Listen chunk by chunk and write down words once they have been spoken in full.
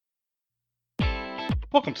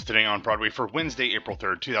Welcome to Today on Broadway for Wednesday, April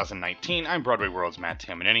 3rd, 2019. I'm Broadway World's Matt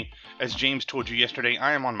Tamanini. As James told you yesterday,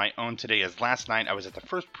 I am on my own today as last night I was at the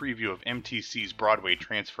first preview of MTC's Broadway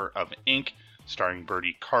transfer of Ink, starring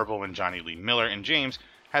Bertie Carvel and Johnny Lee Miller, and James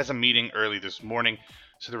has a meeting early this morning,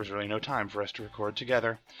 so there was really no time for us to record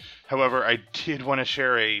together. However, I did want to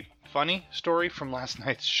share a funny story from last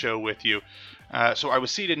night's show with you. So I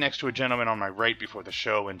was seated next to a gentleman on my right before the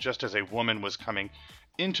show, and just as a woman was coming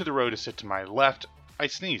into the row to sit to my left, I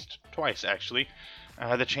sneezed twice, actually.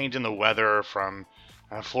 The change in the weather from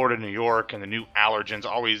Florida to New York and the new allergens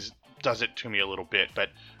always does it to me a little bit, but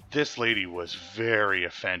this lady was very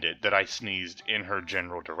offended that I sneezed in her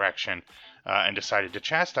general direction and decided to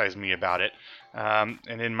chastise me about it. And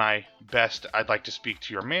in my best "I'd like to speak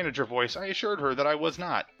to your manager" voice, I assured her that I was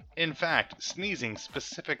not, in fact, sneezing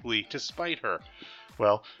specifically to spite her.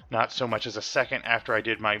 Well, not so much as a second after I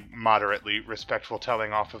did my moderately respectful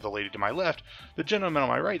telling off of the lady to my left, the gentleman on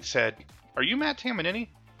my right said, "Are you Matt Tamanini?"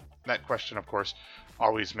 That question, of course,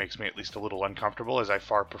 always makes me at least a little uncomfortable, as I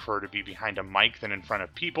far prefer to be behind a mic than in front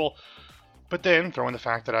of people. But then, throw in the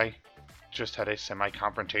fact that I just had a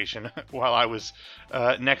semi-confrontation while I was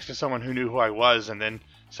next to someone who knew who I was and then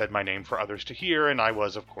said my name for others to hear, and I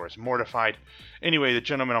was, of course, mortified. Anyway, the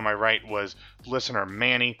gentleman on my right was listener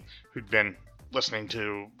Manny, who'd been listening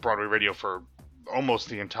to Broadway radio for almost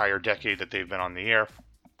the entire decade that they've been on the air.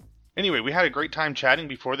 Anyway, we had a great time chatting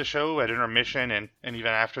before the show, at intermission, and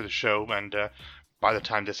even after the show, and by the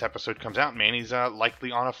time this episode comes out, Manny's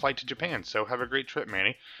likely on a flight to Japan, so have a great trip,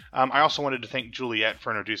 Manny. I also wanted to thank Juliet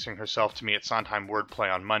for introducing herself to me at Sondheim Wordplay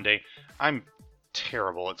on Monday. I'm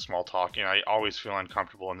terrible at small talk, and I always feel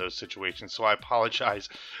uncomfortable in those situations, so I apologize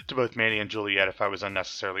to both Manny and Juliet if I was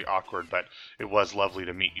unnecessarily awkward, but it was lovely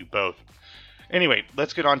to meet you both. Anyway,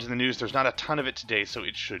 let's get on to the news. There's not a ton of it today, so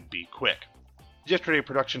it should be quick. Yesterday,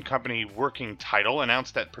 production company Working Title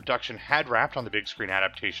announced that production had wrapped on the big screen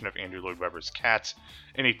adaptation of Andrew Lloyd Webber's Cats.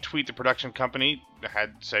 In a tweet, the production company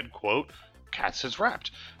had said, quote, "Cats has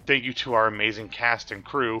wrapped. Thank you to our amazing cast and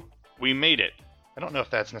crew. We made it." I don't know if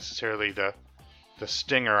that's necessarily the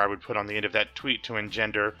stinger I would put on the end of that tweet to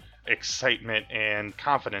engender excitement and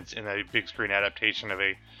confidence in a big screen adaptation of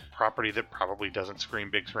a property that probably doesn't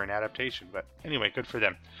scream big screen adaptation, but anyway, good for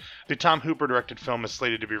them. The Tom Hooper directed film is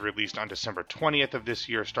slated to be released on December 20th of this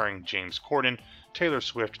year, starring James Corden, Taylor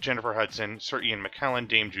Swift, Jennifer Hudson, Sir Ian McKellen,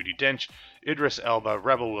 Dame Judi Dench, Idris Elba,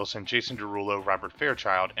 Rebel Wilson, Jason Derulo, Robert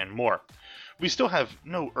Fairchild, and more. We still have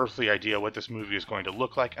no earthly idea what this movie is going to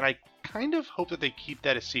look like, and I kind of hope that they keep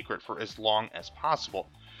that a secret for as long as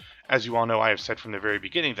possible. As you all know, I have said from the very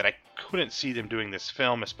beginning that I couldn't see them doing this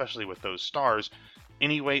film, especially with those stars,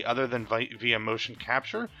 any way other than via motion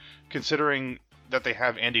capture, considering that they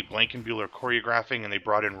have Andy Blankenbuehler choreographing and they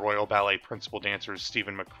brought in Royal Ballet principal dancers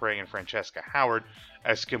Stephen McRae and Francesca Howard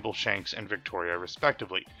as Skimbleshanks and Victoria,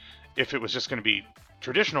 respectively. If it was just going to be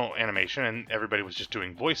traditional animation and everybody was just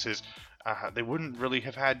doing voices, they wouldn't really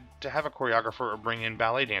have had to have a choreographer or bring in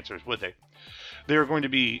ballet dancers, would they? There are going to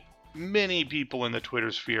be many people in the Twitter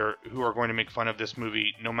sphere who are going to make fun of this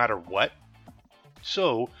movie no matter what.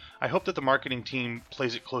 So, I hope that the marketing team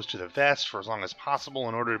plays it close to the vest for as long as possible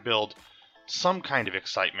in order to build some kind of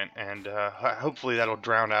excitement, and hopefully that'll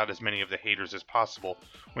drown out as many of the haters as possible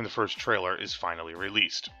when the first trailer is finally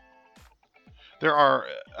released. There are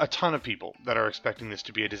a ton of people that are expecting this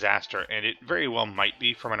to be a disaster, and it very well might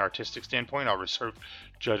be from an artistic standpoint. I'll reserve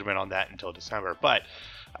judgment on that until December, but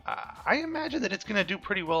I imagine that it's going to do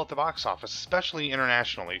pretty well at the box office, especially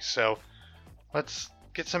internationally, so let's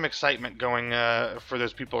get some excitement going for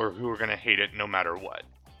those people who are going to hate it no matter what.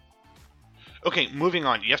 Okay, moving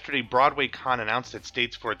on. Yesterday, Broadway Con announced its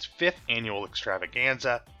dates for its 5th annual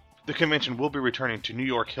extravaganza. The convention will be returning to New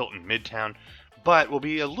York Hilton Midtown, but will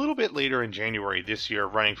be a little bit later in January this year,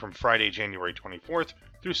 running from Friday, January 24th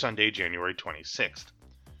through Sunday, January 26th.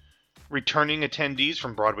 Returning attendees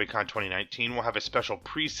from BroadwayCon 2019 will have a special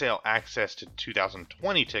pre-sale access to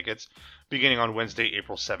 2020 tickets beginning on Wednesday,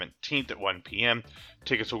 April 17th at 1 p.m.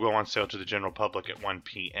 Tickets will go on sale to the general public at 1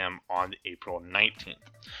 p.m. on April 19th.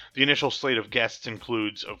 The initial slate of guests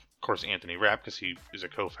includes, of course, Anthony Rapp, because he is a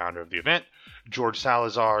co-founder of the event, George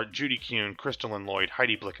Salazar, Judy Kuhn, Crystalline Lloyd,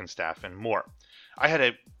 Heidi Blickenstaff, and more. I had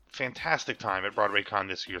a fantastic time at BroadwayCon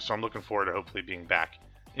this year, so I'm looking forward to hopefully being back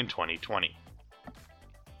in 2020.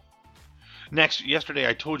 Next, yesterday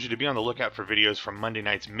I told you to be on the lookout for videos from Monday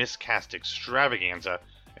night's Miscast Extravaganza,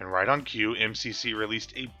 and right on cue, MCC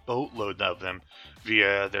released a boatload of them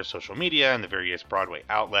via their social media and the various Broadway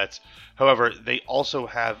outlets. However, they also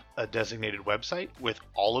have a designated website with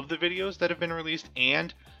all of the videos that have been released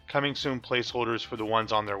and coming soon placeholders for the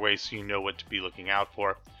ones on their way, so you know what to be looking out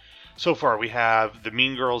for. So far, we have the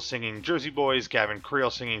Mean Girls singing Jersey Boys, Gavin Creel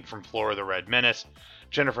singing From Flora the Red Menace,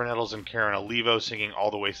 Jennifer Nettles and Karen Olivo singing All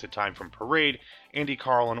the Wasted Time from Parade, Andy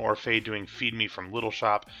Carl and Orfeh doing Feed Me from Little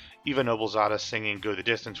Shop, Eva Noblezada singing Go the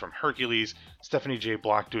Distance from Hercules, Stephanie J.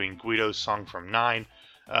 Block doing Guido's song from Nine,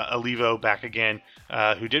 Olivo back again,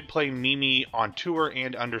 who did play Mimi on tour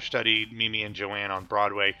and understudied Mimi and Joanne on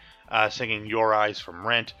Broadway, singing Your Eyes from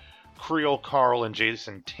Rent, Creel, Carl, and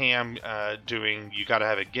Jason Tam doing You Gotta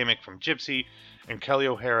Have a Gimmick from Gypsy, and Kelly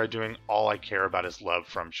O'Hara doing All I Care About Is Love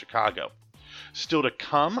from Chicago. Still to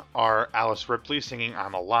come are Alice Ripley singing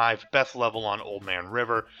I'm Alive, Beth Level on Old Man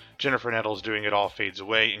River, Jennifer Nettles doing It All Fades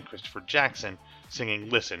Away, and Christopher Jackson singing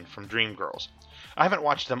Listen from Dreamgirls. I haven't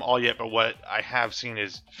watched them all yet, but what I have seen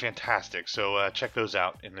is fantastic, so check those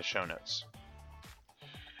out in the show notes.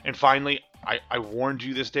 And finally, I warned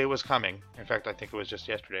you this day was coming. In fact, I think it was just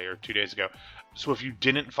yesterday or 2 days ago. So if you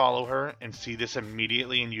didn't follow her and see this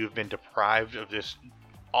immediately and you've been deprived of this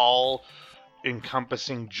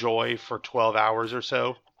all-encompassing joy for 12 hours or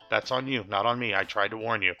so, that's on you, not on me. I tried to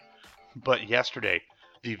warn you. But yesterday,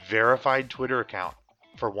 the verified Twitter account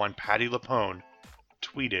for one Patti LuPone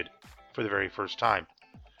tweeted for the very first time.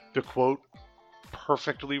 The quote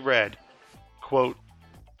perfectly read, quote,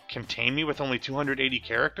 "Contain me with only 280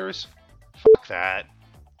 characters? Fuck that."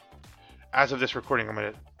 As of this recording, I'm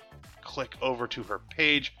going to click over to her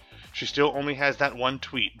page. She still only has that one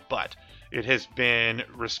tweet, but it has been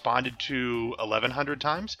responded to 1,100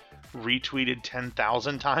 times, retweeted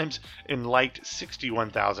 10,000 times, and liked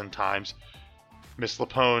 61,000 times. Miss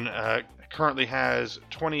LuPone currently has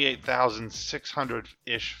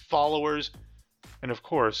 28,600-ish followers, and of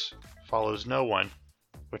course, follows no one,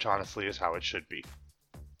 which honestly is how it should be.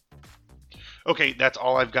 Okay, that's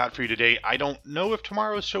all I've got for you today. I don't know if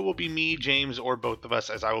tomorrow's show will be me, James, or both of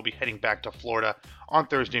us, as I will be heading back to Florida on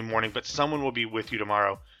Thursday morning, but someone will be with you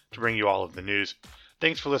tomorrow to bring you all of the news.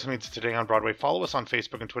 Thanks for listening to Today on Broadway. Follow us on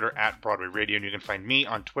Facebook and Twitter at Broadway Radio, and you can find me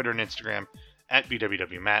on Twitter and Instagram at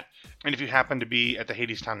BWWMatt. And if you happen to be at the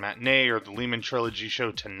Hadestown Matinee or the Lehman Trilogy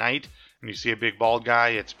show tonight, and you see a big bald guy,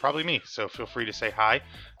 it's probably me, so feel free to say hi,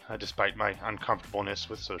 despite my uncomfortableness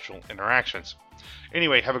with social interactions.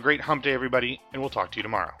 Anyway, have a great hump day, everybody, and we'll talk to you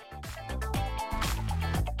tomorrow.